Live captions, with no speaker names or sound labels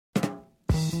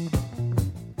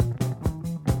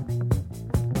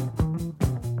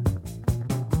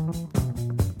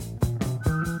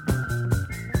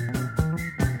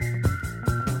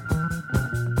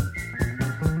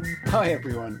Hi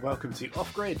everyone, welcome to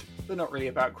Off Grid, the Not Really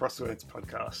About Crosswords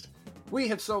podcast. We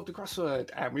have solved a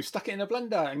crossword and we've stuck it in a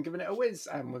blender and given it a whiz,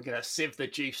 and we're going to sieve the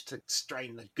juice to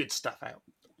strain the good stuff out.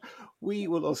 We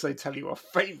will also tell you our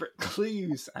favourite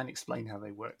clues and explain how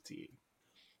they work to you.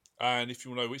 And if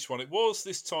you want to know which one it was,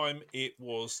 this time it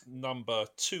was number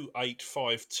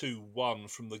 28521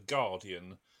 from The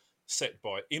Guardian, set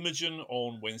by Imogen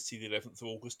on Wednesday the 11th of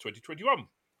August 2021.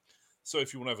 So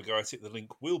if you want to have a go at it, the link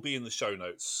will be in the show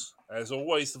notes. As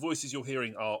always, the voices you're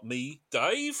hearing are me,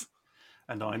 Dave.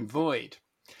 And I'm Void.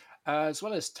 As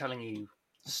well as telling you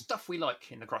stuff we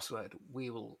like in the crossword, we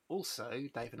will also,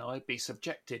 Dave and I, be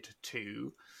subjected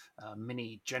to a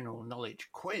mini general knowledge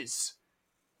quiz,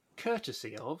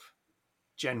 courtesy of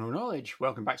General Knowledge.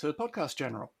 Welcome back to the podcast,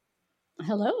 General.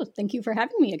 Hello, thank you for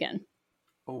having me again.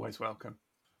 Always welcome.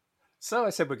 So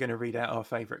I said we're going to read out our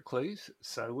favourite clues,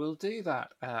 so we'll do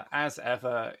that. As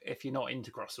ever, if you're not into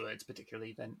crosswords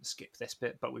particularly, then skip this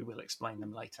bit, but we will explain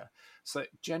them later. So,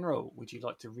 General, would you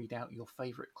like to read out your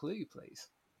favourite clue, please?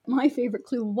 My favorite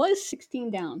clue was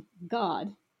 16 down.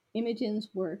 God, Imogen's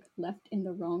work left in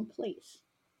the wrong place.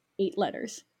 8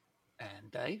 letters.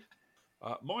 And Dave?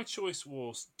 My choice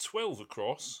was 12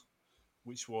 across,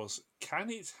 which was, can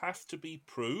it have to be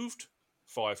proved?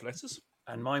 5 letters.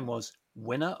 And mine was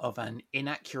winner of an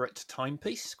inaccurate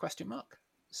timepiece, ?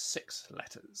 6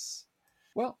 letters.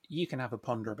 Well, you can have a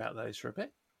ponder about those for a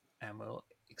bit, and we'll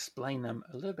explain them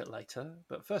a little bit later.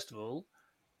 But first of all,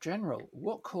 General,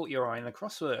 what caught your eye in the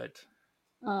crossword?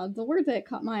 The word that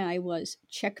caught my eye was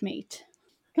checkmate.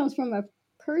 It comes from a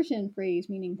Persian phrase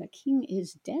meaning the king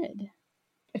is dead.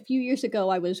 A few years ago,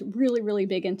 I was really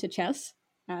big into chess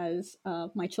as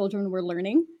my children were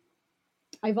learning.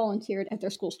 I volunteered at their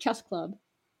school's chess club,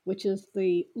 which is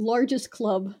the largest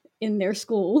club in their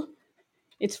school.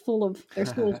 It's full of their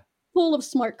school, full of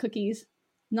smart cookies.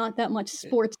 Not that much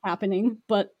sports happening,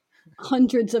 but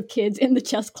hundreds of kids in the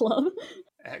chess club.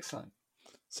 Excellent.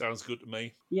 Sounds good to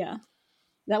me. Yeah,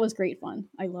 that was great fun.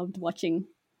 I loved watching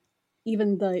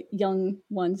even the young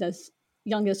ones as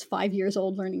young as 5 years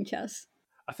old learning chess.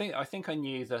 I think I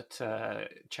knew that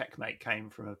checkmate came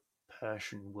from a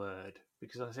Persian word,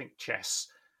 because I think chess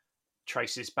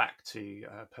traces back to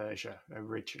Persia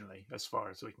originally, as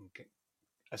far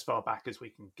back as we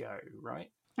can go, right?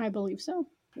 I believe so.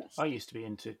 Yes. I used to be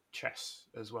into chess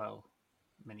as well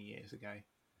many years ago.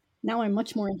 Now I'm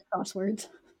much more into crosswords.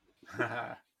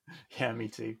 Yeah, me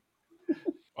too.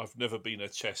 I've never been a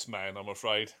chess man, I'm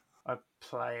afraid. I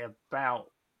play about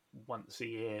once a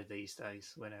year these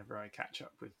days whenever I catch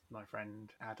up with my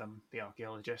friend Adam, the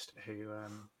archaeologist, who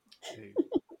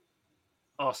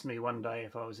asked me one day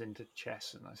if I was into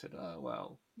chess, and I said, oh,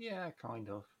 well, yeah, kind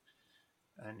of.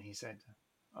 And he said,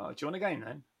 oh, do you want a game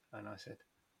then? And I said,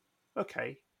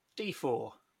 okay,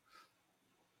 D4.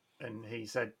 And he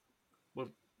said, well,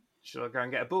 should I go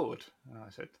and get a board? And I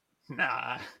said,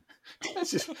 nah,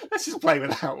 let's just play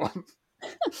without one.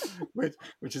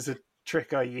 which is a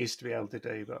trick I used to be able to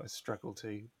do, but I struggle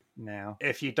to now.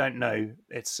 If you don't know,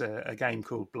 it's a game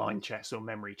called blind chess or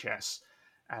memory chess,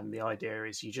 and the idea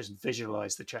is you just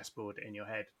visualize the chessboard in your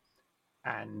head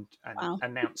and Wow.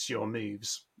 announce your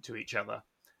moves to each other,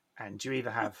 and you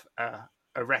either have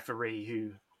a referee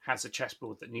who has a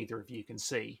chessboard that neither of you can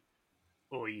see,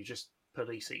 or you just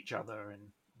police each other, and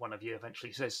one of you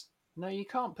eventually says, no, you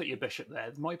can't put your bishop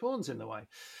there, my pawn's in the way.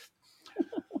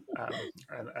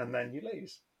 And then you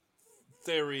lose.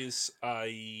 There is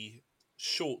a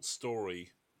short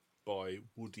story by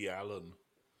Woody Allen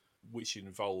which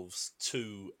involves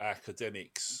 2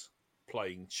 academics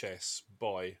playing chess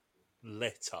by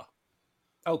letter.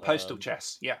 Oh, postal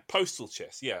chess, yeah. Postal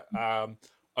chess, yeah.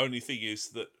 Only thing is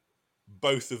that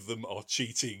both of them are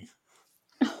cheating.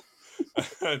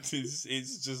 And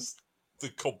it's just the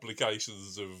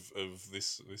complications of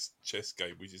this chess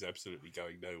game, which is absolutely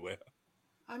going nowhere.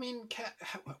 I mean,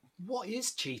 what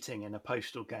is cheating in a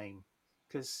postal game?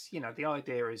 Because, the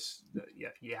idea is that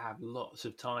you have lots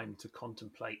of time to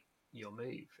contemplate your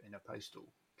move in a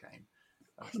postal game.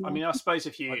 I mean, I suppose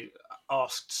if you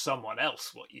asked someone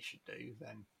else what you should do,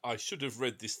 then... I should have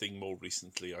read this thing more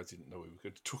recently. I didn't know we were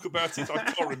going to talk about it. I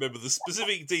can't remember the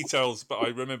specific details, but I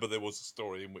remember there was a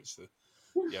story in which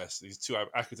these 2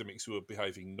 academics who were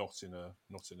behaving not in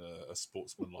a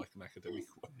sportsman-like and academic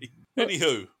way.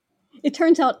 Anywho, it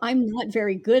turns out I'm not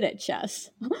very good at chess.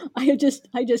 I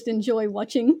just enjoy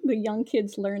watching the young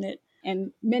kids learn it,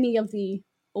 and many of the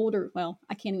older, well,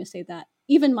 I can't even say that.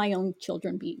 Even my own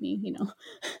children beat me,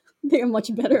 They're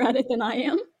much better at it than I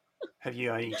am. Have you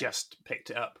only just picked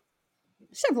it up?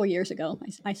 Several years ago,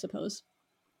 I suppose.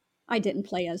 I didn't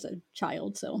play as a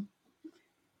child, so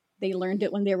they learned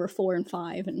it when they were 4 and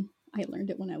 5, and I learned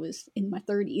it when I was in my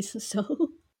 30s.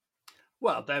 So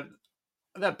Well,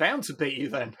 they're bound to beat you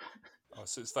then. Oh,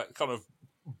 so it's that kind of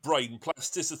brain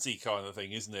plasticity kind of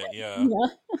thing, isn't it? Yeah. yeah,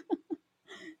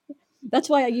 that's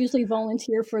why I usually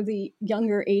volunteer for the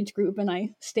younger age group, and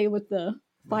I stay with the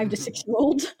 5 to 6 year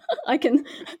olds. I can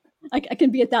I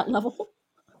can be at that level.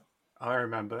 I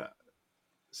remember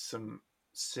some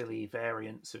silly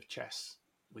variants of chess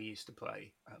we used to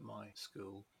play at my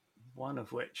school. One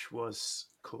of which was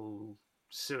called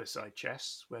suicide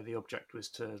chess, where the object was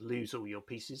to lose all your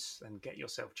pieces and get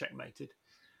yourself checkmated.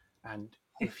 And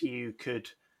if you could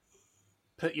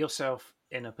put yourself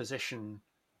in a position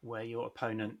where your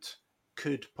opponent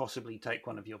could possibly take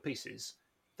one of your pieces,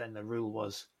 then the rule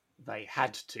was they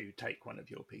had to take one of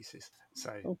your pieces.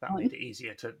 So So that fun. made it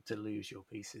easier to lose your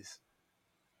pieces.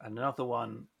 Another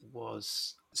one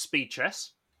was speed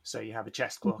chess. So you have a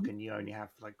chess clock and you only have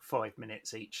like 5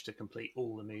 minutes each to complete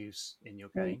all the moves in your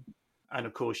Right. game. And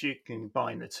of course, you can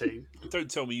combine the two. Don't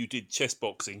tell me you did chess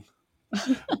boxing.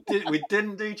 We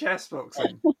didn't do chess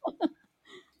boxing.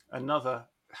 Another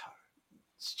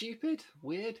stupid,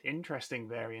 weird, interesting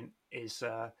variant is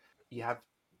you have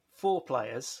 4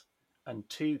 players and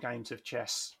 2 games of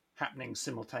chess happening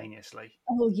simultaneously,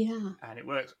 Oh yeah. and it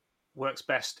works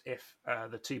best if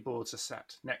the 2 boards are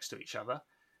sat next to each other,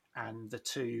 and the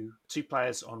two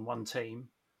players on one team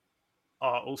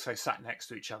are also sat next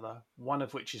to each other. One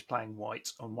of which is playing white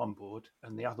on one board,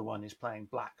 and the other one is playing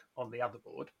black on the other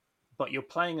board. But you're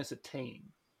playing as a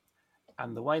team,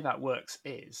 and the way that works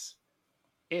is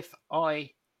if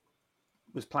I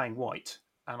was playing white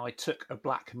and I took a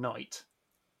black knight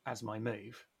as my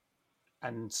move,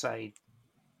 and say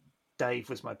Dave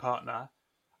was my partner,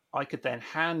 I could then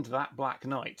hand that black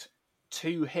knight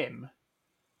to him,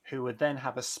 who would then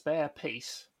have a spare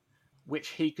piece, which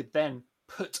he could then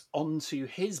put onto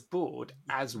his board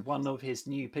as one of his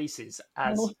new pieces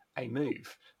as a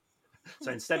move.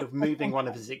 So instead of moving one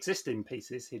of his existing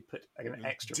pieces, he'd put an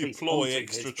extra piece Deploy onto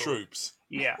extra his board. troops.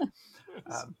 Yeah.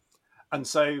 And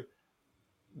so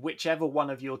whichever one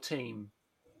of your team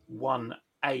won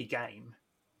a game,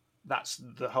 that's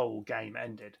the whole game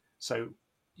ended. So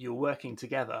you're working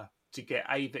together to get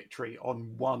a victory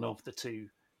on one of the 2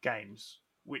 games,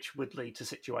 which would lead to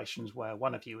situations where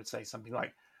one of you would say something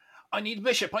like, I need a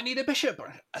bishop, and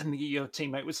your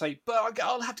teammate would say, but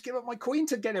I'll have to give up my queen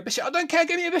to get a bishop. I don't care,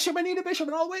 give me a bishop, I need a bishop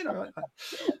and I'll win.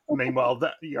 Meanwhile,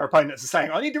 your opponents are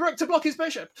saying, I need a rook to block his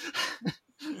bishop.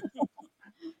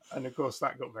 And of course,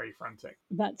 that got very frantic.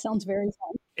 That sounds very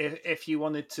fun. If you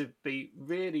wanted to be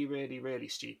really, really, really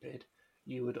stupid,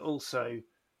 you would also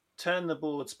turn the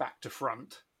boards back to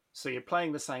front. So you're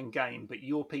playing the same game, but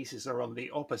your pieces are on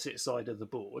the opposite side of the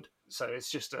board. So it's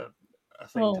just a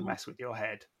thing to mess with your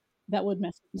head. That would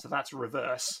mess with me. So that's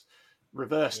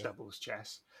reverse doubles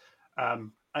chess.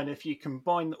 And if you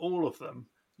combine all of them,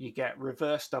 you get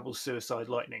reverse double suicide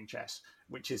lightning chess,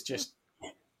 which is just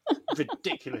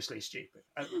ridiculously stupid.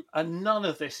 And none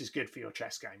of this is good for your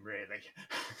chess game, really.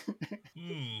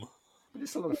 But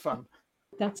it's a lot of fun.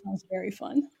 That sounds very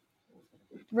fun.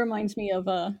 Reminds me of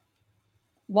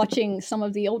watching some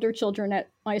of the older children at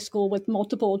my school with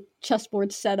multiple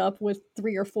chessboards set up with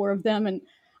 3 or 4 of them, and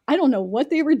I don't know what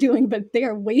they were doing, but they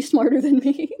are way smarter than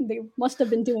me. They must have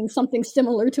been doing something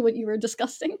similar to what you were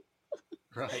discussing.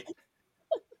 Right.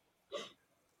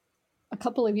 A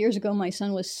couple of years ago, my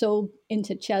son was so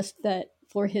into chess that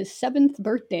for his 7th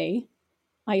birthday,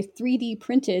 I 3D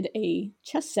printed a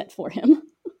chess set for him.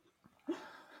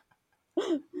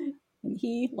 And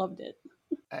he loved it.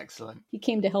 Excellent. He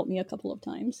came to help me a couple of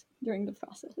times during the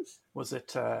process. Was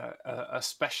it a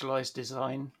specialized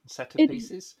design set of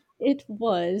pieces? It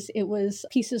was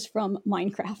pieces from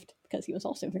Minecraft, because he was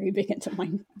also very big into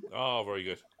Minecraft. Oh, very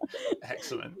good.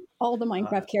 Excellent. All the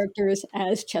Minecraft characters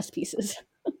as chess pieces.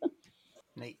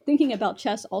 Neat. Thinking about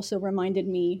chess also reminded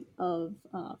me of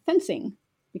fencing,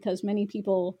 because many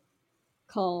people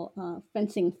call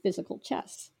fencing physical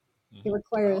chess. It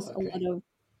requires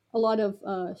a lot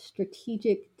of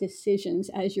strategic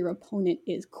decisions as your opponent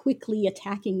is quickly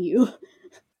attacking you.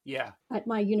 Yeah. At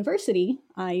my university,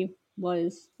 I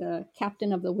was the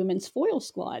captain of the women's foil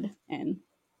squad, and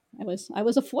I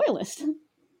was a foilist.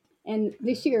 And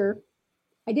this year,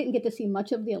 I didn't get to see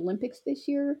much of the Olympics this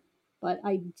year, but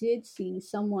I did see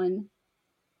someone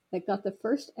that got the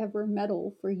first ever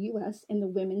medal for US in the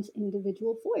women's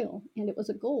individual foil, and it was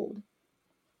a gold.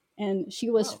 And she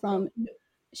was from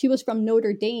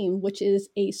Notre Dame, which is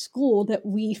a school that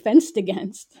we fenced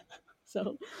against.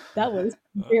 So that was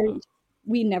very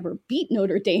we never beat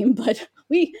Notre Dame, but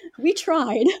we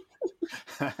tried.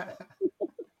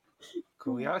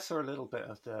 Cool. Yeah, I saw a little bit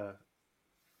of the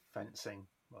fencing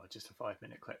well, just a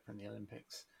 5-minute clip from the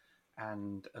Olympics,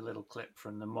 and a little clip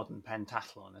from the modern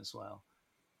pentathlon as well.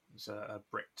 There's a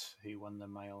Brit who won the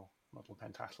male model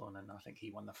pentathlon, and I think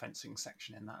he won the fencing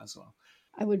section in that as well.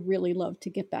 I would really love to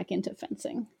get back into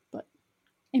fencing, but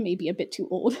it may be a bit too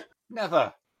old.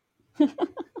 Never.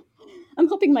 I'm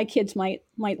hoping my kids might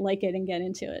like it and get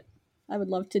into it. I would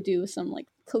love to do some, like,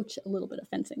 coach a little bit of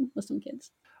fencing with some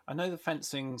kids. I know the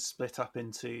fencing's split up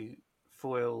into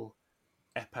foil,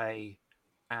 épée,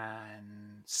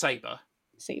 and sabre.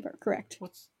 Saber, correct.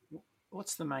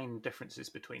 What's the main differences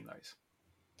between those?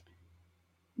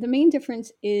 The main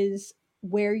difference is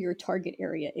where your target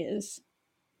area is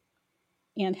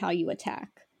and how you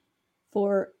attack.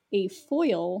 For a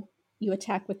foil, you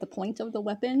attack with the point of the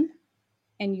weapon,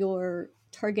 and your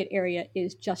target area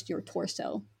is just your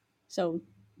torso. So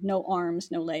no arms,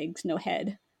 no legs, no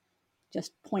head,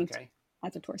 just point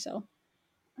at the torso.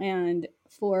 And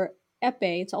for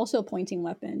épée, it's also a pointing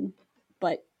weapon,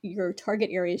 but your target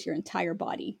area is your entire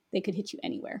body. They could hit you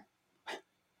anywhere.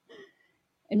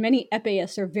 And many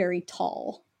épéists are very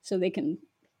tall, so they can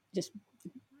just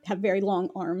have very long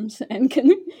arms and can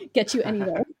get you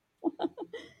anywhere.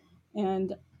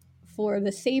 And for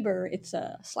the saber, it's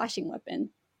a slashing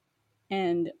weapon,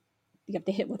 and you have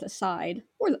to hit with a side,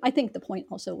 or I think the point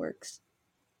also works,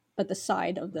 but the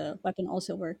side of the weapon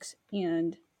also works,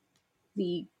 and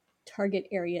the target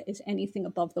area is anything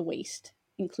above the waist,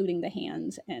 including the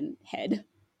hands and head.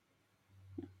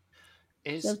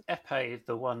 Is épée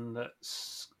the one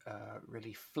that's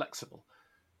really flexible,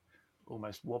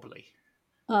 almost wobbly?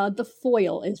 The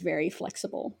foil is very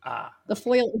flexible. The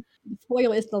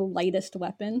foil is the lightest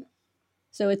weapon,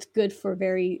 so it's good for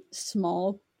very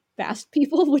small, fast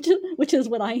people, which is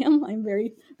what I am. I'm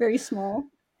very, very small,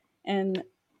 and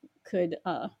could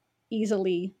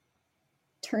easily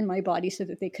turn my body so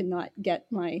that they could not get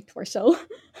my torso.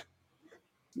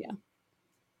 Yeah.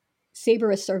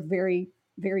 Saberists are very,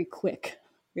 very quick,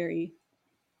 very,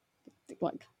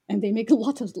 like, and they make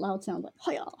lots of loud sounds, like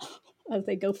 "Hiya!" as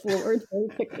they go forward very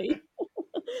quickly.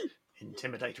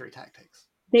 Intimidatory tactics.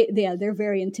 They're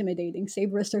very intimidating.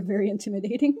 Saberists are very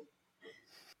intimidating.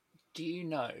 Do you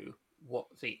know what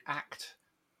the act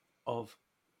of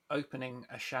opening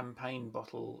a champagne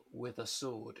bottle with a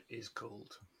sword is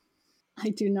called? I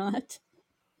do not.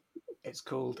 It's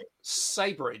called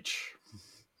sabrage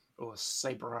or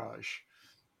sabrage.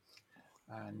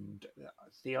 And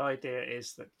the idea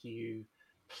is that you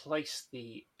place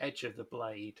the edge of the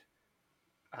blade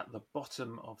at the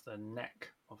bottom of the neck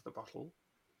of the bottle,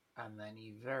 and then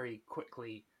you very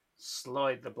quickly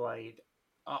slide the blade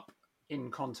up in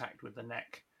contact with the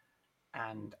neck,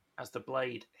 and as the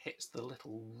blade hits the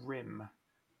little rim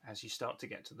as you start to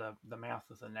get to the mouth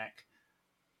of the neck,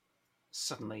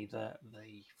 suddenly the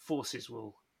forces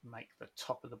will make the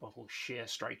top of the bottle shear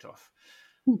straight off.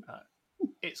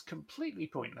 It's completely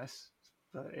pointless,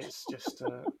 but it's just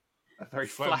a very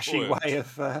flashy way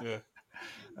of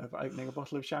opening a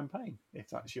bottle of champagne, if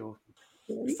that's your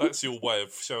way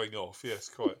of showing off. Yes,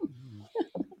 quite.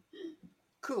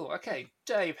 Cool. Okay,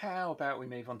 Dave, how about we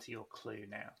move on to your clue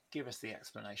now? Give us the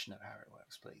explanation of how it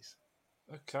works, please.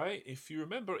 Okay, if you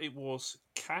remember, it was,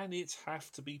 can it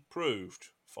have to be proved?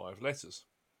 5 letters.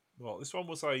 Well, this one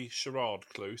was a charade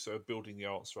clue, so building the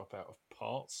answer up out of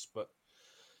parts, but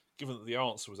given that the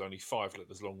answer was only 5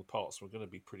 letters long, the parts were going to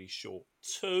be pretty short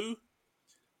too.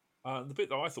 The bit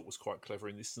that I thought was quite clever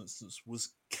in this instance was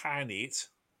can it,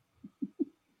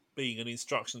 being an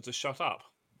instruction to shut up.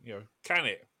 You know, can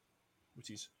it, which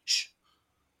is shh.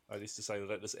 That is to say the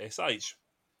letters SH.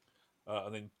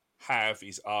 And then have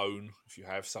is own. If you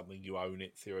have something, you own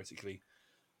it, theoretically.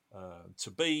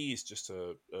 To be is just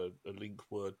a link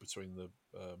word between the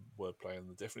wordplay and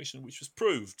the definition, which was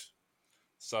proved.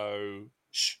 So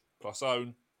sh plus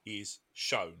own is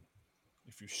shown.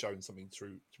 If you've shown something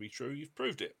to be true, you've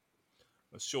proved it.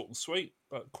 It's short and sweet,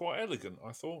 but quite elegant,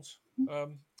 I thought.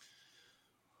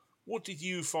 What did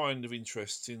you find of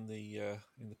interest in the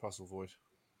puzzle, Void?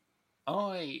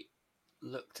 I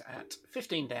looked at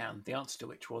 15 down, the answer to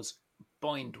which was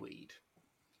bindweed.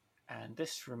 And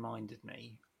this reminded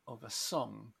me of a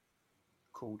song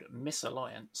called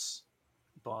Misalliance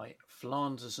by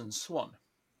Flanders and Swan.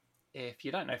 If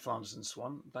you don't know Flanders and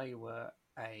Swan, they were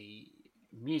a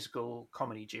musical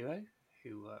comedy duo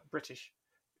who were British,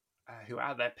 who were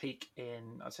at their peak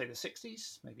in, I'd say, the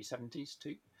 60s, maybe 70s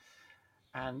too.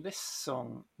 And this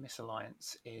song,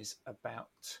 Misalliance, is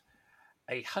about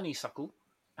a honeysuckle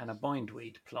and a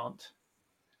bindweed plant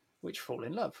which fall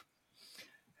in love.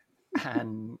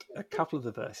 And a couple of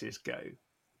the verses go,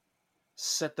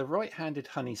 said the right-handed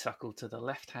honeysuckle to the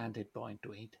left-handed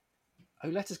bindweed, Oh,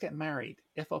 let us get married.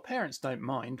 If our parents don't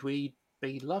mind, we'd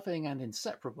be loving and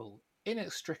inseparable,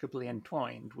 inextricably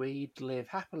entwined. We'd live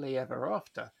happily ever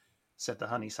after, said the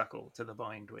honeysuckle to the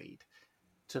bindweed.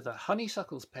 To the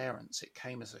honeysuckle's parents it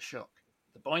came as a shock.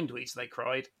 The bindweeds, they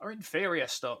cried, are inferior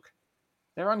stock.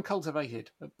 They're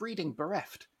uncultivated, of breeding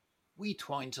bereft. We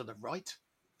twine to the right,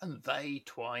 and they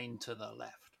twine to the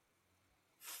left.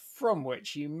 From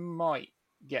which you might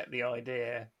get the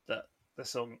idea that the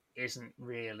song isn't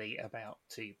really about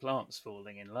two plants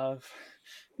falling in love.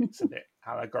 It's a bit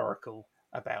allegorical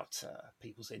about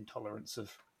people's intolerance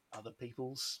of other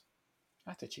people's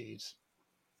attitudes.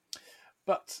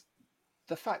 But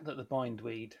the fact that the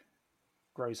bindweed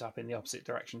grows up in the opposite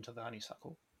direction to the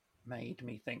honeysuckle made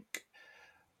me think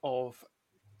of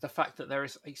the fact that there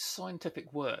is a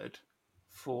scientific word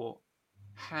for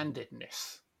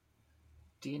handedness.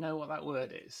 Do you know what that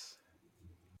word is?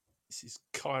 This is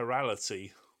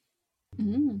chirality.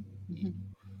 Mm-hmm.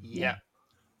 Yeah,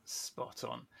 spot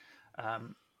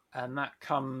on. And that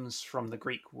comes from the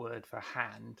Greek word for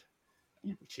hand,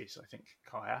 which is, I think,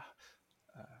 chia.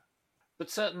 But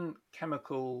certain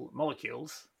chemical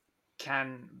molecules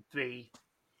can be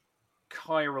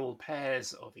chiral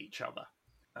pairs of each other.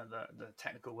 The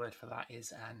technical word for that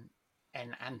is an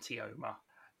enantiomer.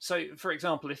 So, for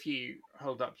example, if you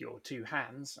hold up your two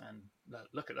hands and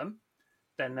look at them,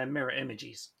 then they're mirror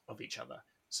images of each other.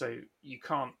 So you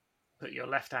can't put your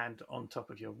left hand on top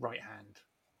of your right hand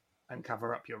and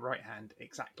cover up your right hand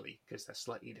exactly because they're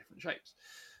slightly different shapes.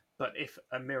 But if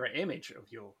a mirror image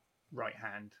of your right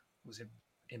hand was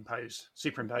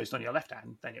superimposed on your left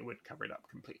hand, then it would cover it up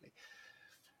completely.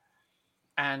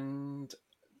 And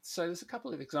so there's a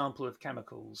couple of examples of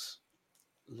chemicals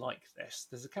like this.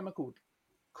 There's a chemical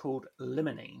called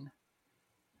limonene,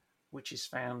 which is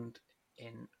found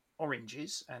in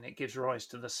oranges, and it gives rise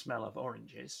to the smell of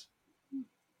oranges.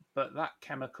 But that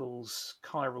chemical's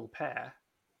chiral pair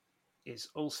is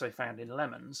also found in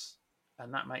lemons,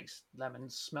 and that makes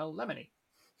lemons smell lemony.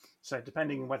 So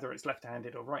depending on whether it's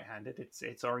left-handed or right-handed, it's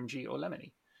orangey or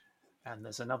lemony. And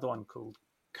there's another one called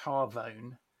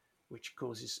carvone, which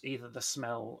causes either the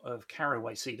smell of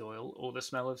caraway seed oil or the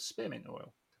smell of spearmint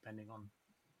oil, depending on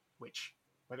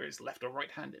whether it's left or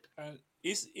right-handed.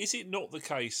 Is it not the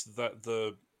case that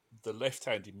the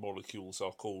left-handed molecules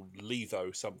are called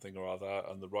levo something or other,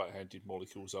 and the right-handed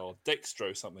molecules are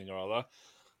dextro something or other,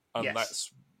 and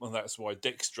yes. that's why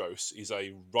dextrose is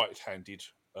a right-handed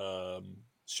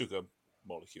sugar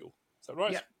molecule? Is that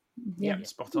right? Yeah,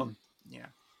 spot on. Yeah,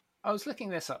 I was looking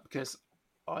this up because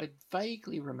I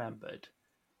vaguely remembered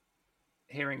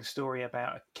hearing a story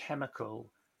about a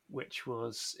chemical which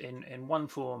was in one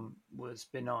form was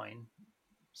benign,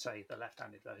 say the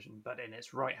left-handed version, but in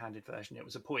its right-handed version it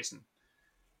was a poison.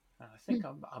 And I think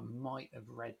I might have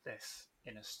read this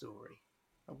in a story.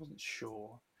 I wasn't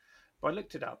sure, but I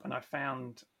looked it up and I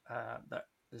found that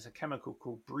there's a chemical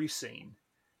called brucine,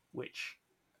 which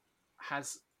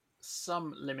has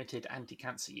some limited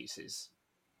anti-cancer uses,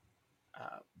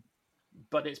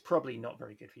 but it's probably not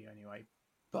very good for you anyway.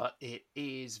 But it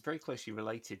is very closely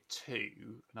related to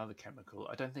another chemical.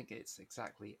 I don't think it's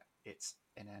an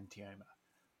enantiomer,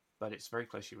 but it's very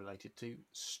closely related to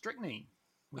strychnine,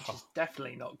 which is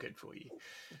definitely not good for you.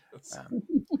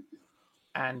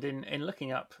 And in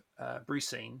looking up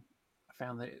brucine, I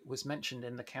found that it was mentioned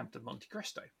in the Count of Monte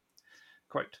Cristo.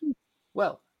 Quote,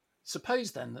 well,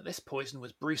 suppose then that this poison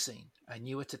was brucine, and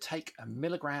you were to take 1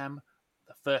 milligram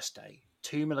the first day,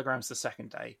 2 milligrams the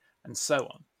second day, and so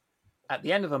on. At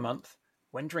the end of a month,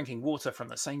 when drinking water from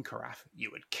the same carafe,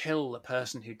 you would kill the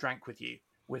person who drank with you,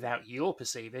 without your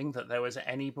perceiving that there was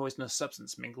any poisonous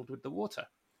substance mingled with the water.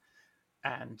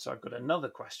 And so I've got another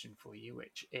question for you,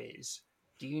 which is,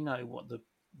 do you know what the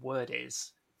word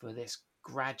is for this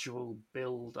gradual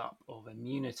build-up of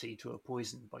immunity to a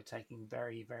poison by taking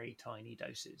very, very tiny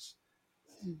doses?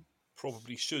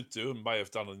 Probably should do and may have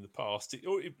done in the past.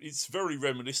 It's very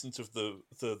reminiscent of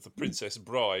the Princess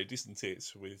Bride, isn't it?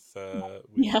 With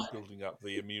building up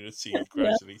the immunity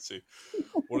gradually to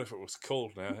whatever it was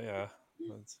called now, yeah.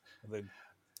 And then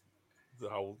the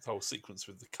whole sequence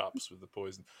with the cups with the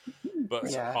poison.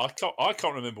 But I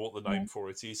can't remember what the name for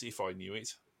it is if I knew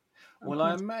it. Well,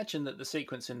 I imagine that the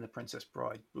sequence in The Princess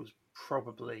Bride was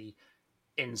probably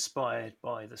inspired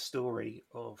by the story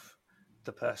of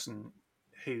the person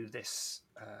who this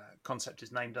concept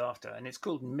is named after, and it's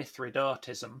called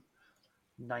Mithridatism,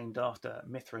 named after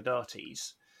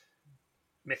Mithridates.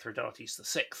 Mithridates the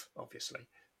Sixth, obviously.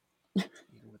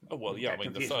 Oh well, yeah. I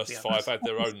mean, the first five had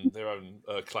their own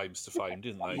claims to fame,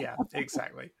 didn't they? Yeah,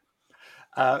 exactly.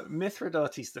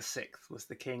 Mithridates the Sixth was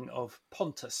the king of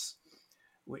Pontus,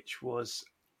 which was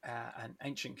an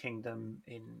ancient kingdom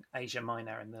in Asia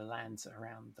Minor in the lands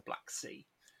around the Black Sea.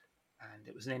 And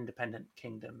it was an independent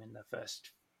kingdom in the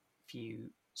first few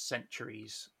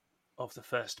centuries of the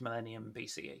first millennium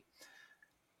BCE.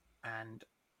 And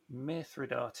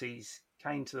Mithridates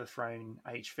came to the throne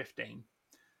aged 15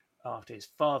 after his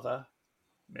father,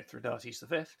 Mithridates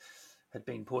V, had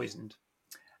been poisoned.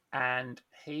 And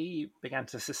he began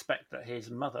to suspect that his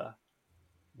mother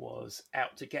was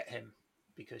out to get him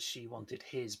because she wanted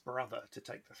his brother to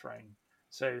take the throne.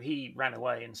 So he ran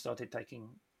away and started taking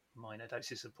minor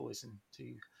doses of poison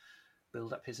to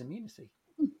build up his immunity,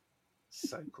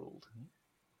 so called,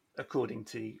 according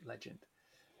to legend.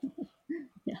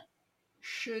 Yeah.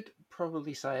 Should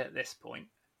probably say at this point,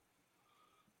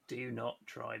 do not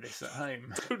try this at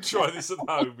home. Don't try this at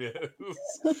home,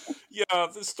 yes. Yeah,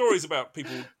 the stories about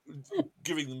people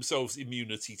giving themselves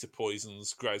immunity to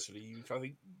poisons gradually, you kind of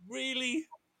think, really?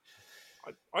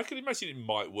 I can imagine it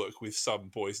might work with some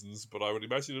poisons, but I would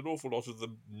imagine an awful lot of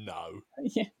them, no.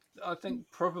 Yeah. I think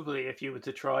probably if you were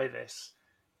to try this,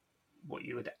 what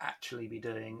you would actually be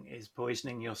doing is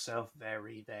poisoning yourself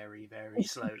very, very, very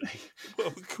slowly.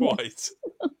 Well, quite.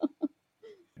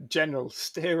 General,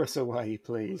 steer us away,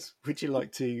 please. Would you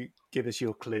like to give us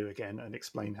your clue again and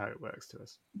explain how it works to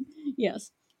us?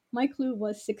 Yes. My clue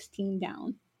was 16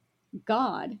 down.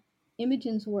 God,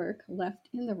 Imogen's work left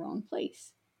in the wrong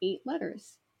place. 8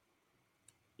 letters.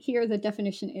 Here the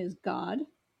definition is God.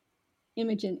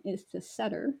 Imogen is the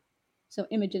setter. So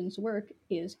Imogen's work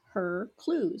is her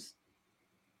clues.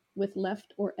 With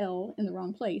left or L in the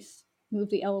wrong place. Move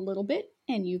the L a little bit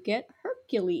and you get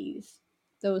Hercules.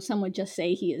 Though some would just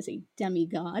say he is a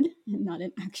demigod and not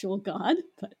an actual god,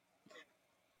 but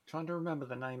Trying to remember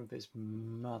the name of his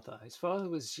mother. His father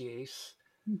was Zeus.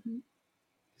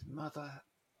 His mother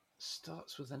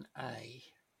starts with an A.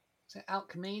 Is it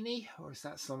Alcmene or is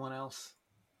that someone else?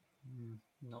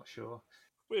 Not sure.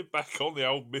 We're back on the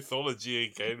old mythology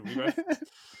again.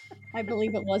 I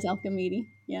believe it was Alchemede.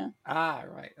 Yeah. Ah,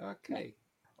 right. Okay.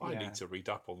 I Yeah. need to read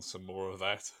up on some more of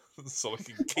that so I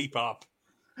can keep up.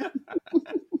 We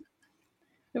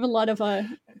have a lot of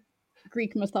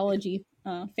Greek mythology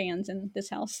fans in this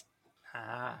house.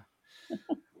 Ah,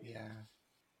 yeah.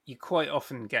 You quite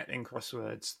often get in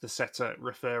crosswords the setter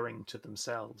referring to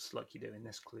themselves, like you do in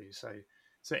this clue. So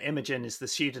Imogen is the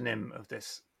pseudonym of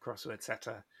this crossword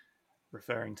setter,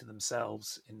 referring to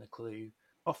themselves in the clue.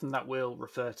 Often that will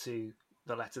refer to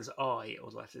the letters I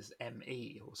or the letters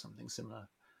ME or something similar.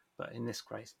 But in this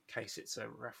case, it's a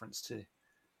reference to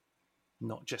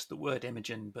not just the word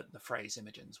Imogen, but the phrase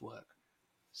Imogen's work.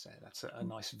 So that's a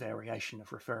nice variation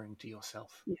of referring to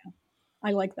yourself. Yeah,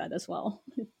 I like that as well.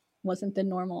 It wasn't the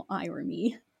normal I or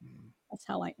me. That's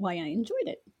why I enjoyed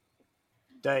it.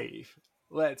 Dave,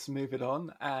 let's move it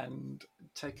on and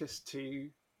take us to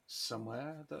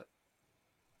somewhere that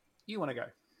you want to go.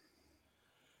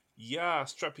 Yeah,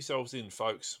 strap yourselves in,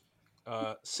 folks.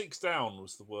 6 down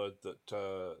was the word that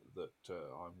I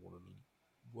wanted to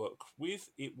work with.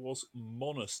 It was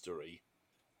monastery.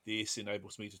 This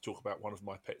enables me to talk about one of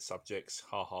my pet subjects,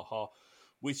 ha ha ha,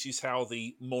 which is how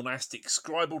the monastic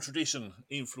scribal tradition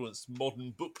influenced modern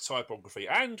book typography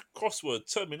and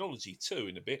crossword terminology too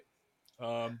in a bit.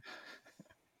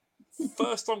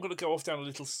 First, I'm going to go off down a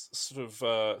little sort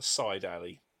of side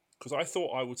alley, because I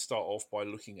thought I would start off by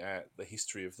looking at the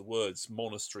history of the words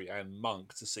monastery and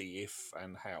monk to see if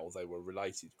and how they were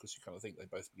related, because you kind of think they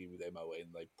both begin with M-O-N,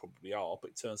 they probably are,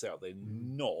 but it turns out they're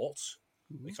not.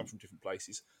 They come from different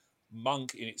places.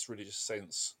 Monk, in its religious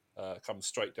sense, comes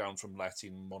straight down from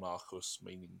Latin monachus,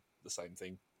 meaning the same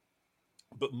thing.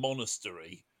 But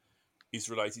monastery is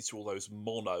related to all those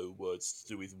mono words to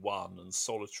do with one and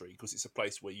solitary, because it's a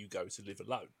place where you go to live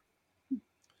alone.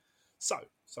 So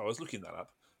I was looking that up,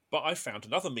 but I found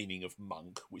another meaning of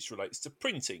monk, which relates to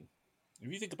printing.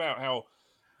 If you think about how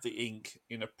the ink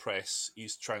in a press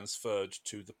is transferred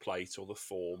to the plate or the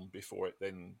form before it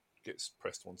then gets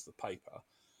pressed onto the paper.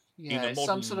 Yeah, it's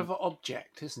some sort of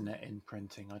object, isn't it, in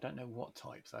printing? I don't know what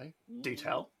type, though. Do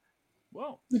tell.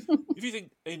 Well, if you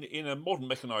think in a modern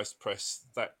mechanised press,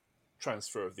 that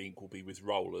transfer of the ink will be with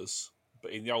rollers,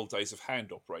 but in the old days of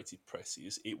hand-operated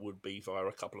presses, it would be via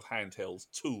a couple of handheld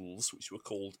tools, which were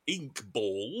called ink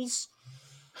balls.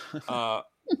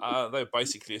 They're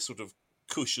basically a sort of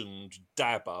cushioned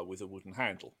dabber with a wooden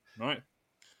handle, right?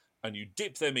 And you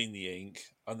dip them in the ink,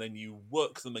 and then you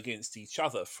work them against each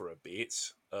other for a bit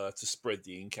to spread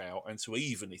the ink out and to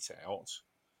even it out,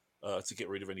 to get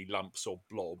rid of any lumps or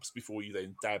blobs before you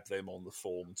then dab them on the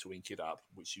form to ink it up,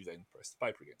 which you then press the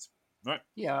paper against. Right?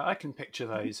 Yeah, I can picture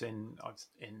those in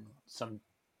some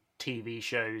TV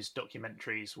shows,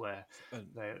 documentaries where And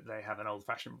they have an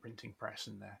old-fashioned printing press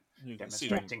and they're you can see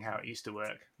them. demonstrating how it used to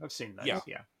work. I've seen those. Yeah.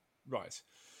 Yeah. Right.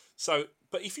 So,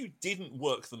 but if you didn't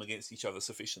work them against each other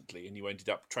sufficiently, and you ended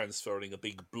up transferring a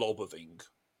big blob of ink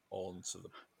onto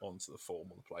the form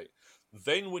on the plate,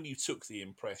 then when you took the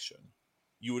impression,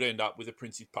 you would end up with a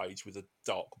printed page with a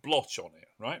dark blotch on it,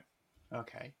 right?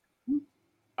 Okay.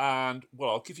 And,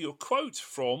 well, I'll give you a quote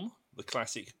from the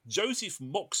classic Joseph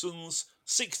Moxon's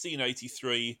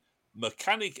 1683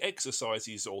 Mechanic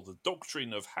Exercises or the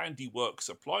Doctrine of Handiworks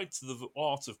Applied to the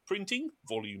Art of Printing,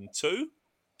 Volume 2.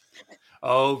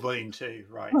 Oh, volume 2,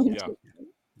 right. Yeah.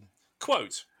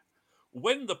 Quote,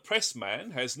 when the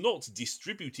pressman has not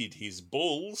distributed his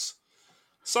balls,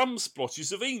 some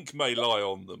splotches of ink may lie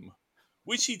on them,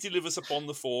 which he delivers upon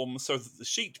the form so that the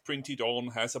sheet printed on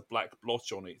has a black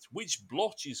blotch on it, which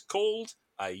blotch is called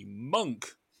a monk,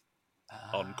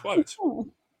 unquote.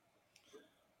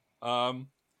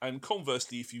 And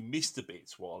conversely, if you missed a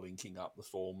bit while inking up the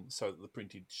form so that the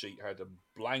printed sheet had a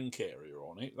blank area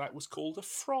on it, that was called a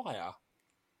friar.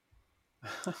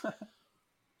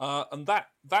 And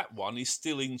that one is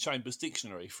still in Chambers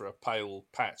Dictionary for a pale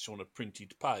patch on a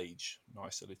printed page.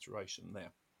 Nice alliteration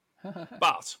there.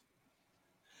 But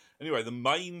anyway, the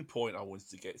main point I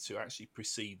wanted to get to actually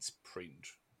precedes print.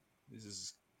 This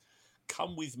is,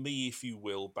 come with me, if you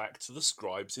will, back to the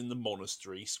scribes in the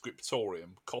monastery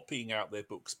scriptorium, copying out their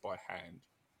books by hand.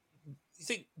 You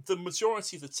think the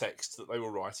majority of the text that they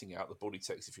were writing out, the body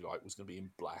text, if you like, was going to be in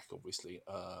black, obviously.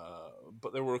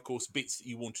 But there were, of course, bits that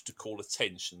you wanted to call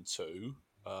attention to.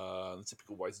 The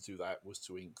typical way to do that was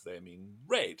to ink them in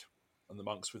red. And the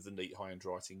monks with the neat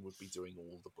handwriting would be doing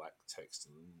all the black text.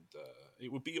 And it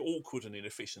would be awkward and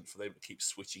inefficient for them to keep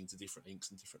switching to different inks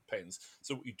and different pens.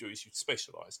 So what you'd do is you'd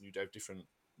specialise and you'd have different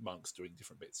monks doing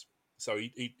different bits. So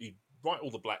he'd write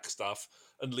all the black stuff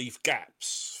and leave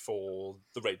gaps for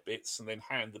the red bits and then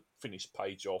hand the finished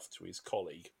page off to his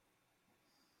colleague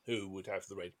who would have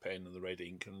the red pen and the red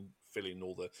ink and fill in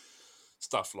all the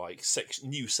stuff like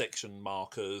new section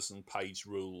markers and page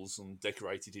rules and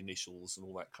decorated initials and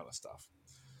all that kind of stuff.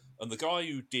 And the guy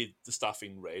who did the stuff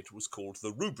in red was called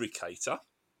the rubricator,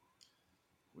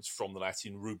 which is from the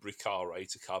Latin rubricare,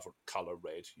 to colour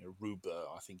red. You know, ruber,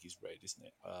 I think, is red, isn't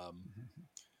it?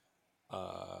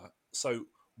 So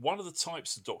one of the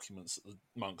types of documents that the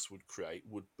monks would create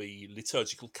would be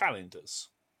liturgical calendars.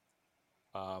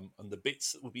 And the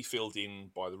bits that would be filled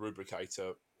in by the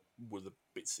rubricator were the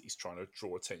bits that he's trying to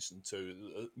draw attention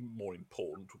to. More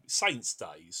important would be saints'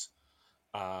 days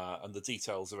and the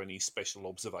details of any special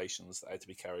observations that had to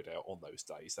be carried out on those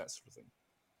days, that sort of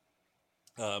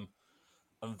thing.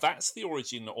 And that's the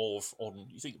origin of,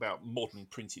 you think about modern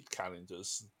printed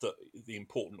calendars, that the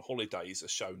important holidays are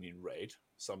shown in red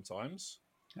sometimes.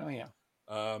 Oh, yeah.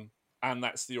 And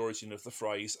that's the origin of the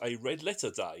phrase a red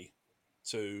letter day,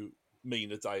 to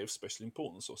mean a day of special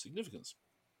importance or significance.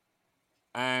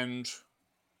 And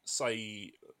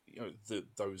say,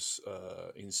 those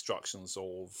instructions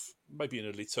of maybe in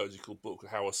a liturgical book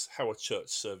how a church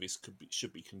service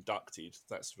should be conducted,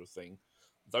 that sort of thing.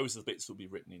 Those are the bits that will be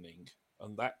written in ink,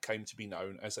 and that came to be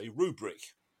known as a rubric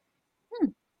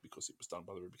because it was done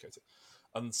by the rubricator.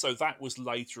 And so that was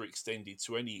later extended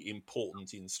to any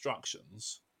important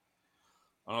instructions.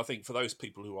 And I think for those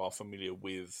people who are familiar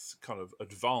with kind of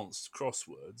advanced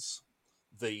crosswords,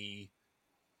 the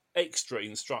extra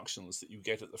instructions that you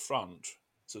get at the front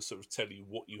to sort of tell you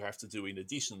what you have to do in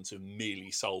addition to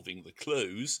merely solving the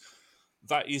clues,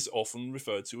 that is often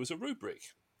referred to as a rubric.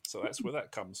 So that's where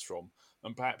that comes from.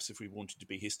 And perhaps if we wanted to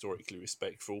be historically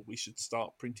respectful, we should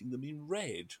start printing them in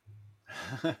red.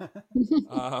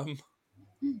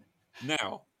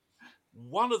 Now,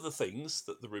 one of the things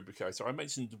that the rubricator I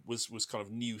mentioned was kind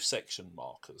of new section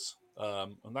markers.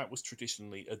 And that was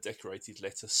traditionally a decorated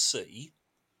letter C,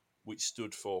 which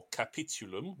stood for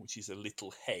capitulum, which is a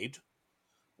little head.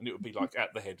 And it would be like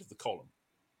at the head of the column.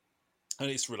 And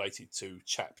it's related to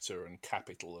chapter and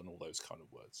capital and all those kind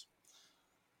of words.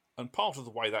 And part of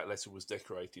the way that letter was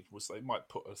decorated was they might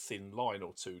put a thin line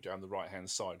or two down the right-hand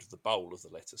side of the bowl of the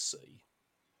letter C.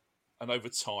 And over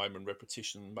time and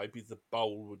repetition, maybe the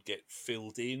bowl would get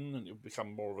filled in and it would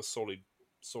become more of a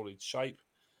solid shape.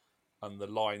 And the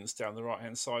lines down the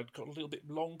right-hand side got a little bit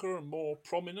longer and more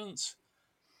prominent.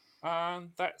 And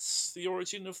that's the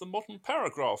origin of the modern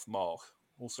paragraph mark,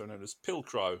 also known as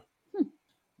pilcrow.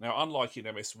 Now, unlike in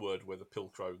MS Word, where the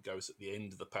pilcrow goes at the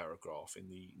end of the paragraph, in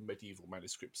the medieval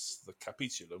manuscripts, the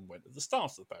capitulum went at the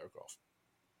start of the paragraph.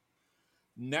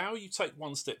 Now you take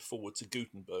one step forward to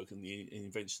Gutenberg and the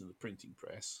invention of the printing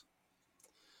press.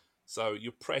 So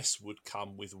your press would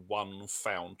come with one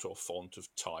fount or font of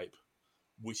type,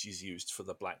 which is used for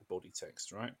the black body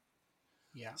text, right?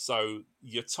 Yeah. So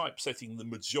you're typesetting the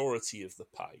majority of the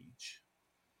page,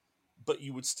 but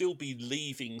you would still be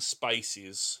leaving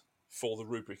spaces for the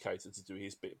rubricator to do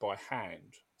his bit by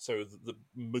hand. So the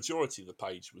majority of the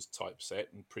page was typeset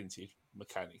and printed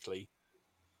mechanically,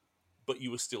 but you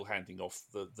were still handing off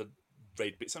the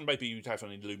red bits, and maybe you'd have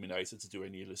an illuminator to do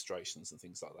any illustrations and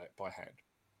things like that by hand.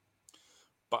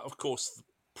 But of course, the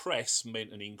press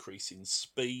meant an increase in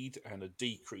speed and a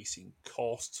decrease in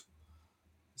cost.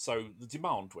 So the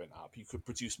demand went up. You could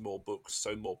produce more books,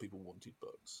 so more people wanted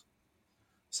books.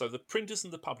 So the printers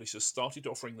and the publishers started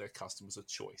offering their customers a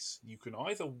choice. You can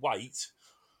either wait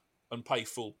and pay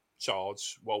full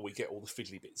charge while we get all the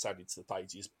fiddly bits added to the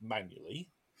pages manually,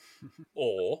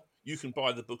 or you can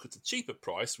buy the book at a cheaper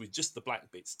price with just the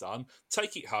black bits done,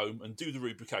 take it home and do the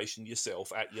rubrication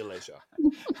yourself at your leisure.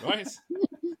 Right?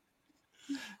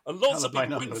 And lots of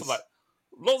people went for that.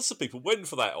 Lots of people went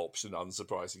for that option,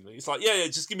 unsurprisingly. It's like, yeah,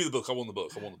 just give me the book. I want the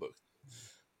book.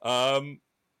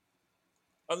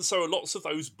 And so lots of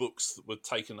those books that were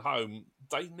taken home,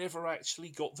 they never actually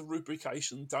got the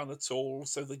rubrication done at all,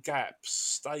 so the gaps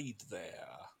stayed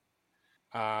there.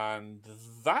 And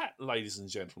that, ladies and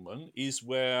gentlemen, is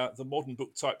where the modern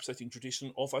book typesetting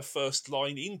tradition of a first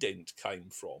line indent came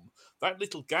from. That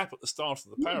little gap at the start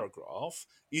of the paragraph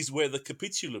is where the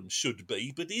capitulum should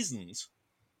be, but isn't.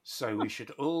 So we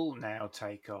should all now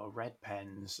take our red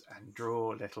pens and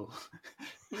draw little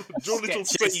little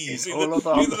C's in all the of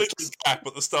our little gap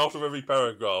at the start of every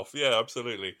paragraph. Yeah,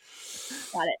 absolutely.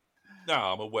 Got it.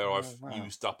 Now I'm aware I've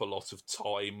used up a lot of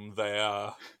time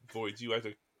there. Void, you had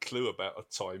a clue about a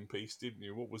timepiece, didn't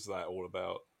you? What was that all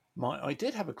about? I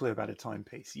did have a clue about a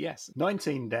timepiece, yes.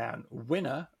 19 down,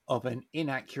 winner of an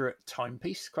inaccurate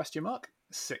timepiece, ?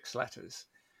 6 letters.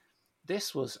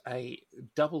 This was a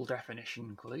double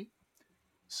definition clue.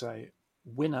 So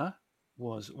winner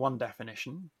was one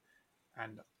definition,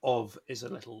 and of is a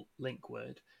little link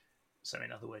word. So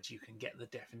in other words, you can get the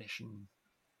definition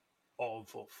of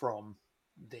or from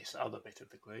this other bit of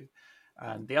the clue.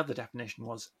 And the other definition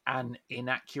was an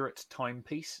inaccurate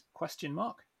timepiece, ?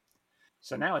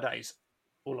 So nowadays,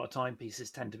 all our timepieces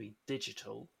tend to be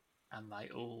digital, and they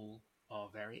all are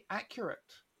very accurate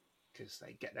because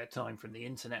they get their time from the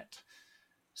internet,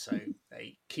 so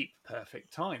they keep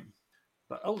perfect time.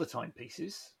 But older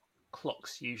timepieces,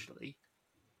 clocks usually,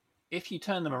 if you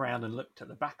turn them around and looked at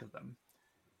the back of them,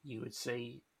 you would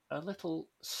see a little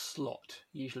slot,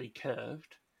 usually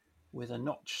curved, with a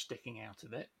notch sticking out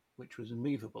of it, which was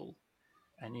movable,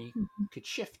 and you could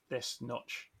shift this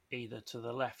notch either to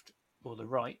the left or the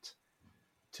right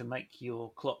to make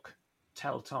your clock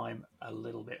tell time a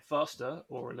little bit faster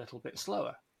or a little bit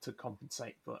slower to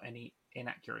compensate for any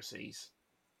inaccuracies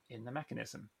in the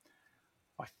mechanism.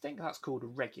 I think that's called a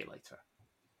regulator,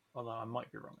 although I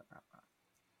might be wrong about that.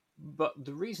 But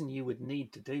the reason you would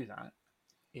need to do that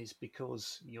is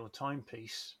because your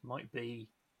timepiece might be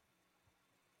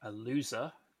a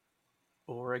loser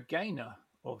or a gainer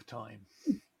of time.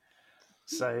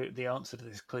 So the answer to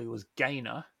this clue was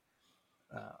gainer.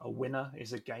 A winner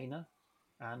is a gainer,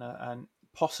 and a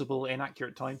possible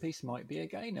inaccurate timepiece might be a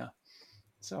gainer.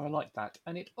 So I like that.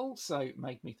 And it also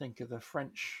made me think of the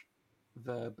French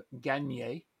verb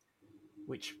gagner,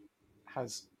 which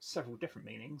has several different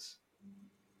meanings,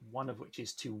 one of which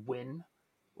is to win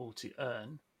or to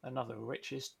earn, another of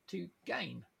which is to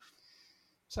gain.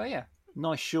 So yeah,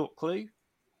 nice short clue.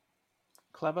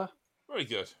 Clever. Very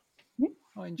good.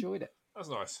 I enjoyed it. That's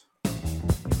nice.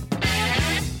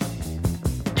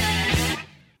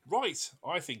 Right,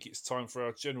 I think it's time for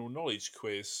our general knowledge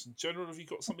quiz. General, have you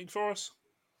got something for us?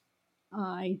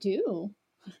 I do.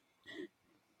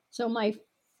 So my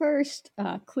first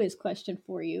quiz question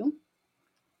for you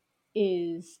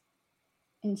is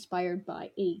inspired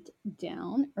by 8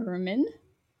 Down, Ermine.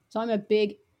 So I'm a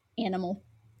big animal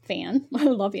fan. I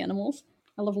love animals.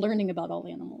 I love learning about all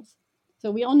animals. So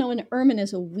we all know an ermine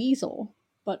is a weasel,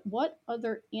 but what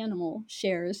other animal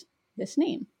shares this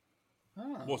name?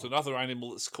 Oh. What, another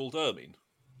animal that's called ermine?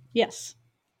 Yes.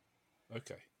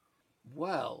 Okay.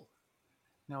 Well,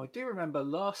 now I do remember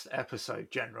last episode,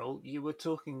 General, you were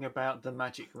talking about the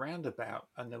magic roundabout,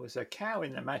 and there was a cow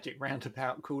in the magic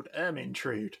roundabout called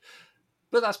Ermintrude.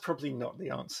 But that's probably not the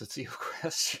answer to your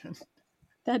question.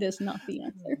 That is not the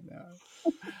answer.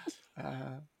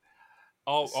 No.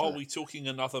 Are we talking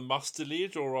another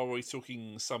mustelid, or are we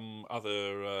talking some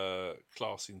other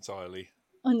class entirely?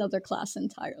 Another class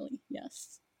entirely,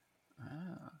 yes.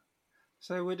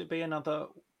 So would it be another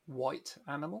white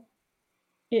animal?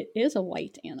 It is a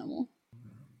white animal.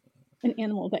 An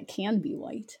animal that can be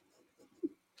white.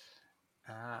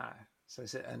 Ah, so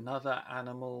is it another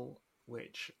animal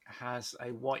which has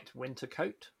a white winter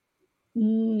coat?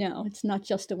 No, it's not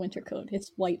just a winter coat.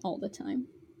 It's white all the time.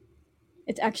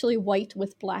 It's actually white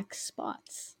with black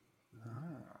spots.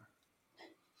 Ah.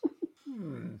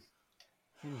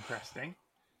 Interesting.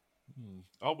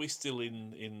 Are we still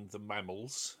in the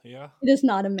mammals? Yeah. It is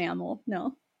not a mammal,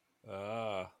 no,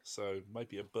 So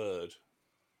maybe a bird.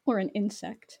 or an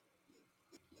insect.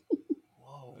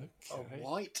 Whoa, a Okay.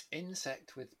 white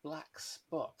insect with black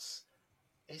spots.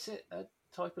 Is it a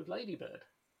type of ladybird?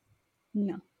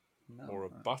 No. No. Or a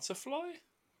butterfly?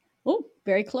 Oh,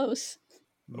 very close.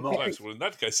 Oh, Moth. thanks. Well, in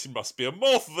that case, it must be a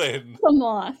moth then. A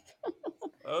moth.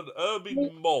 An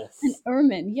ermine moth. An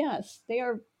ermine, yes. They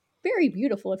are very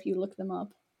beautiful if you look them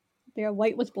up. They are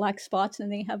white with black spots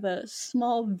and they have a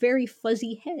small, very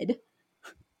fuzzy head.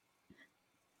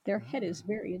 Their head is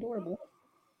very adorable.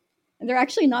 And they're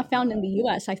actually not found in the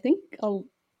US. I think a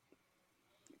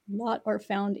lot are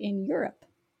found in Europe.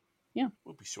 Yeah.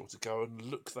 We'll be sure to go and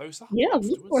look those up Yeah,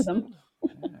 look for afterwards. them.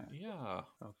 Then. Yeah.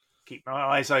 I'll keep my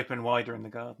eyes open wider in the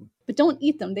garden. But don't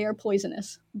eat them. They are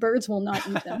poisonous. Birds will not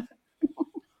eat them.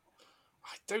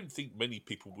 I don't think many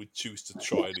people would choose to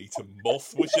try and eat a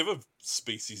moth, whichever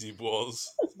species it was.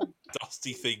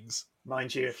 Dusty things.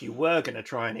 Mind you, if you were going to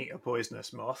try and eat a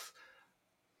poisonous moth,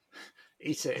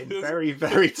 eat it in very,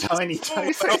 very tiny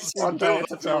doses, one day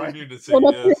at a time. Immunity, Build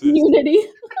up your immunity.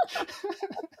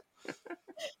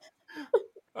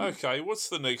 Okay, what's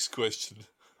the next question?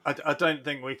 I don't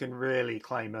think we can really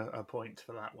claim a point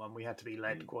for that one. We had to be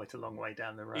led quite a long way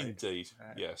down the road. Indeed,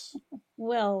 yes.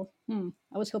 Well,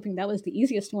 I was hoping that was the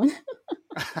easiest one.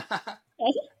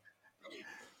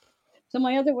 So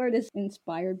my other word is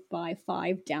inspired by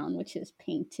Five Down, which is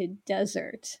Painted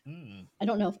Desert. I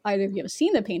don't know if either of you have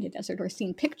seen the Painted Desert or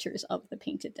seen pictures of the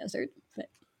Painted Desert, but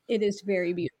it is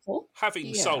very beautiful.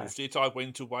 Having solved it, I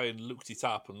went away and looked it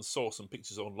up and saw some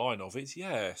pictures online of it.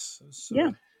 Yes. It's,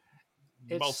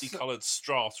 multicoloured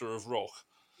strata of rock.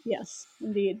 Yes,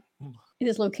 indeed. It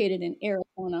is located in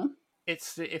Arizona.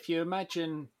 It's if you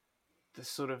imagine the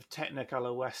sort of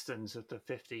Technicolor westerns of the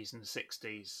 50s and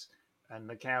 60s, and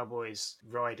the cowboys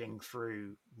riding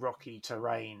through rocky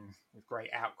terrain with great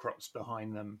outcrops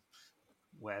behind them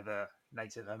where the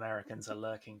Native Americans are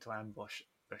lurking to ambush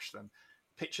them.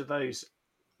 Picture those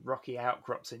rocky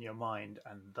outcrops in your mind,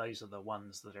 and those are the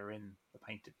ones that are in the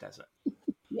Painted Desert.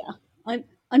 Yeah.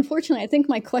 Unfortunately, I think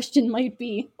my question might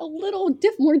be a little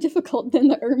more difficult than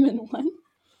the ermine one.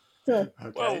 So,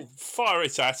 Okay. Well, fire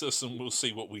it at us and we'll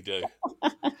see what we do.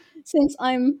 Since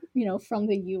I'm, from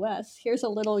the US, here's a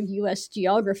little US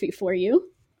geography for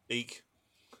you. Eek.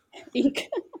 Eek.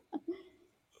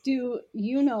 Do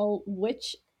you know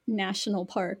which national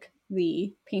park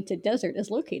the Painted Desert is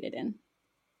located in?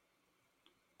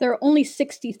 There are only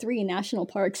 63 national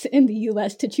parks in the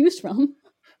US to choose from.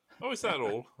 Oh, is that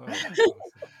all? Oh,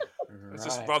 let's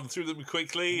just Right. run through them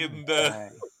quickly and... Okay.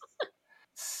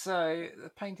 So the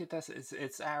Painted Desert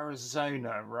it's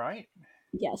Arizona, right?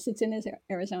 Yes, it's in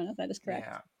Arizona. That is correct.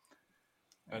 Yeah.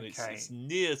 And it's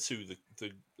near to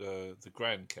the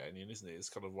Grand Canyon, isn't it? It's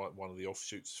kind of like one of the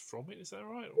offshoots from it. Is that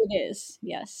right? It is,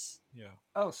 yes. Yeah.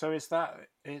 Oh, so is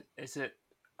it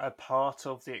a part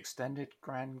of the extended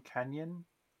Grand Canyon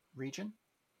region?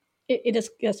 It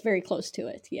is. It's very close to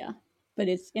it, yeah. But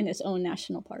it's in its own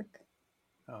national park.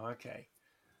 Oh, okay.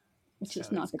 Which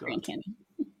is not the Grand Canyon.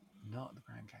 Not the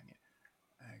Grand Canyon.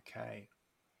 Okay.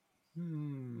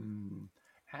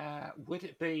 Would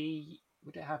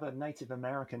it have a Native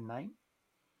American name?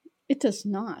 It does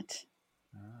not.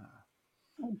 Ah.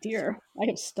 Oh dear, I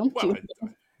have stumped you.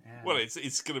 Well,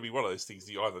 it's going to be one of those things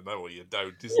you either know or you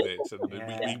don't, isn't it?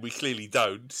 And we clearly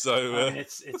don't. So I mean,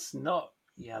 it's not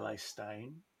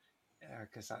Yellowstone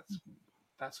because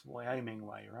that's Wyoming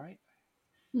way, right?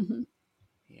 Mm-hmm.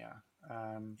 Yeah.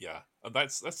 Yeah, and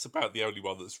that's about the only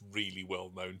one that's really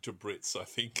well known to Brits, I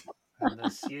think. And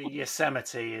this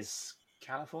Yosemite is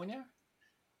California?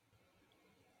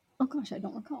 Oh gosh, I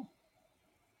don't recall.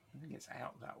 I think it's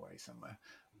out that way somewhere.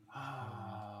 I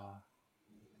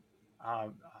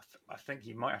think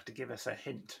you might have to give us a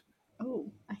hint.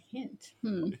 Oh, a hint.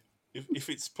 If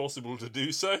it's possible to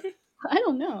do so. I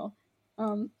don't know.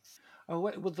 Oh,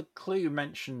 well, the clue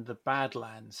mentioned the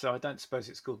Badlands, so I don't suppose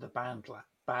it's called the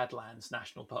Badlands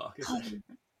National Park, is it?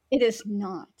 It is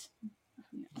not.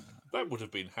 That would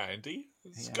have been handy.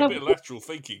 It's got a bit of lateral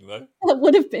thinking, though. That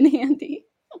would have been handy.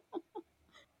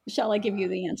 Shall I give you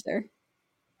the answer?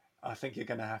 I think you're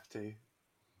going to have to.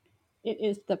 It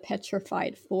is the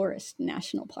Petrified Forest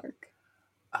National Park.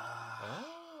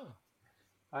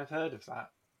 I've heard of that.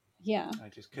 Yeah, I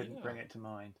just couldn't bring it to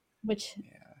mind. which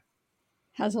Yeah.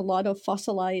 has a lot of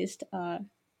fossilized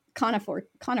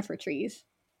conifer trees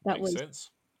that Makes was sense.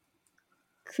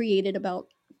 created about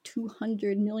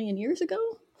 200 million years ago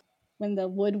when the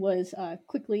wood was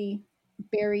quickly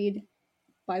buried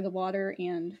by the water.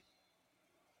 And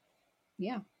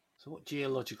yeah, So what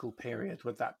geological period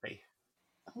would that be?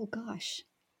 oh gosh,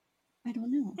 I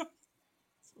don't know.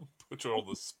 Put her on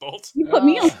the spot. You put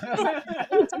me on.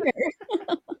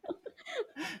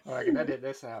 Oh, I can edit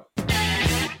this out.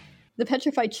 The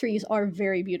petrified trees are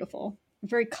very beautiful,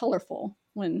 very colorful.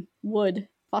 When wood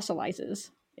fossilizes,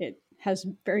 it has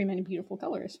very many beautiful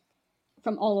colors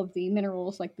from all of the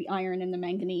minerals like the iron and the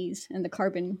manganese and the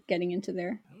carbon getting into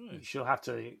there. You shall have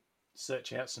to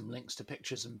search out some links to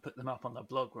pictures and put them up on the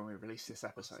blog when we release this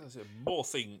episode. More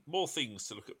things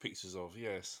to look at pictures of.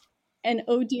 Yes. And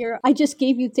oh dear, I just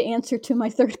gave you the answer to my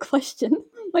third question.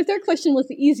 My third question was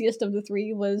the easiest of the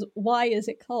three, was why is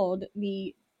it called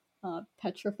the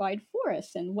petrified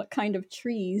forest, and what kind of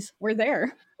trees were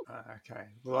there? Okay.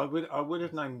 Well, I would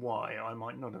have known why. I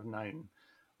might not have known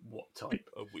what type.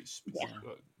 Which? Yeah.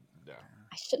 No.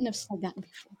 I shouldn't have said that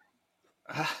before.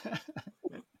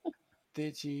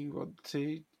 Did you want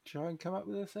to try and come up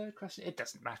with a third question? It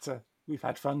doesn't matter. We've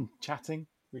had fun chatting.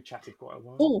 We chatted quite a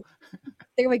while. Oh,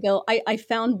 there we go. I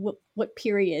found what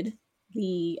period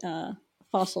the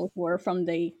fossils were from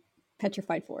the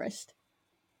petrified forest.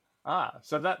 Ah,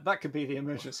 so that could be the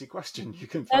emergency question. You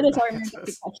can. That is our back at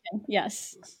emergency us. question.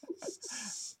 Yes.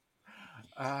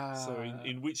 So,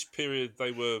 in which period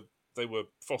they were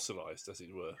fossilized, as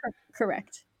it were?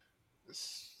 Correct.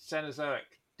 Cenozoic,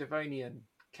 Devonian,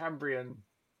 Cambrian,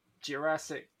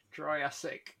 Jurassic,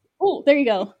 Triassic. Oh, there you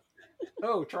go.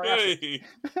 Oh, Triassic. Hey,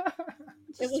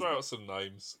 It was- throw out some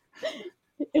names.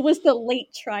 It was the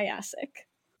late Triassic.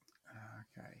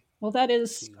 Okay, Well, that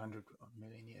is 200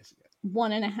 million years ago.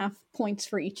 1.5 points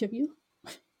for each of you.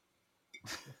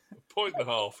 Point and a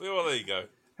half. Well, there you go.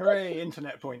 Hooray,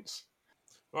 internet points.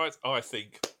 Right, I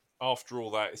think after all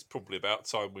that, it's probably about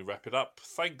time we wrap it up.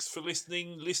 Thanks for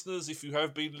listening, listeners, if you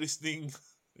have been listening,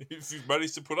 if you've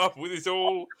managed to put up with it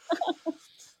all.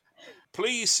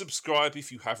 Please subscribe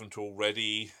if you haven't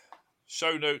already.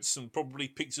 Show notes and probably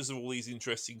pictures of all these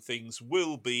interesting things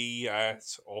will be at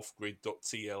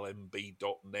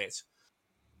offgrid.tlmb.net.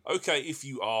 Okay, if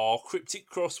you are cryptic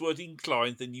crossword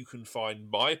inclined, then you can find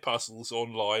my puzzles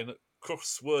online at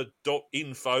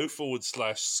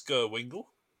crossword.info/Skirwingle.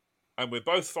 And we're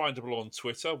both findable on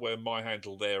Twitter, where my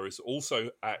handle there is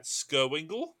also at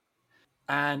Skirwingle.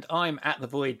 And I'm at the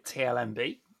Void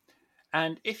TLMB.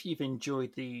 And if you've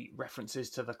enjoyed the references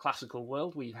to the classical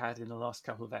world we've had in the last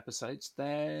couple of episodes,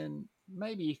 then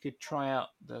maybe you could try out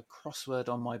the crossword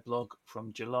on my blog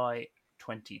from July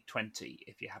 2020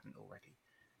 if you haven't already.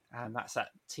 And that's at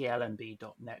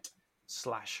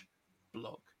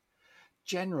tlmb.net/blog.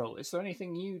 General, is there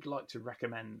anything you'd like to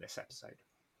recommend this episode?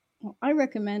 Well, I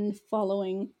recommend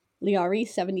following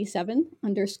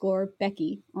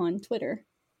Liari77_Becky on Twitter.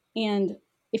 And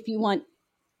if you want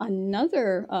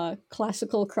another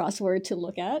classical crossword to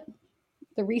look at,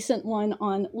 the recent one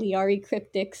on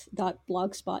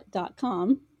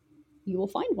liaricryptics.blogspot.com, you will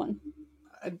find one.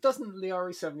 Doesn't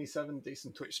Liari77 do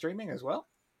some Twitch streaming as well?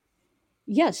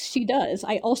 Yes, she does.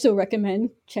 I also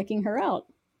recommend checking her out.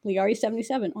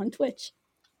 Liari77 on Twitch.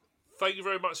 Thank you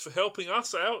very much for helping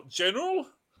us out, General.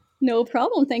 No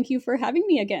problem. Thank you for having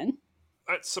me again.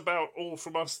 That's about all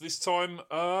from us this time.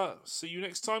 See you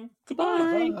next time.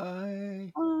 Goodbye.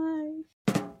 Bye. Bye.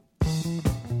 Bye.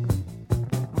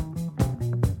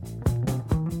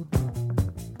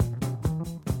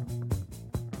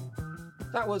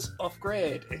 That was Off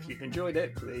Grid. If you've enjoyed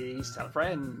it, please tell a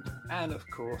friend. And of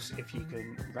course, if you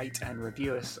can rate and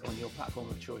review us on your platform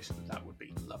of choice, that would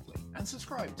be lovely. And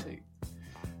subscribe too.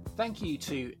 Thank you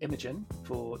to Imogen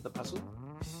for the puzzle,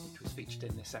 which was featured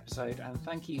in this episode. And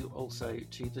thank you also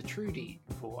to the Trudy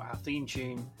for our theme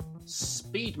tune,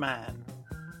 Speedman,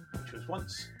 which was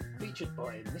once featured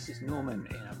by Mrs. Norman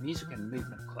in a music and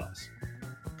movement class.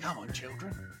 Come on,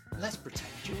 children, let's pretend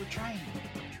you're a train.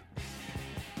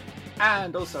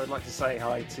 And also I'd like to say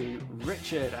hi to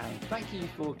Richard, and thank you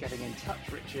for getting in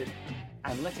touch, Richard,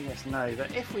 and letting us know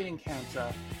that if we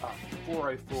encounter a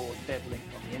 404 dead link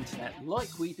on the internet,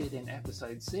 like we did in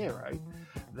episode 0,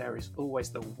 there is always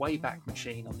the Wayback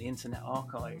Machine on the Internet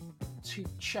Archive to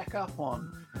check up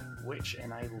on, which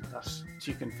enabled us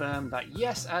to confirm that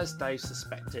yes, as Dave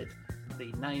suspected,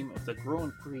 the name of the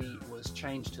Grand Prix was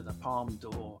changed to the Palme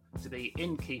d'Or to be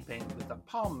in keeping with the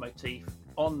palm motif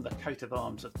on the coat of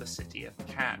arms of the city of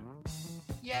Cannes.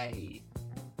 Yay!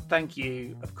 Thank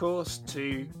you, of course,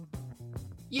 to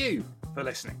you, for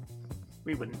listening.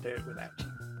 We wouldn't do it without you.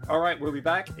 All right, we'll be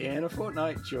back in a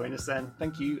fortnight. Join us then.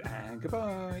 Thank you and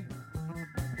goodbye.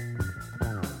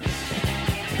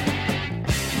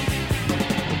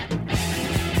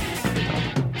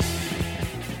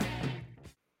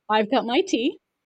 I've got my tea.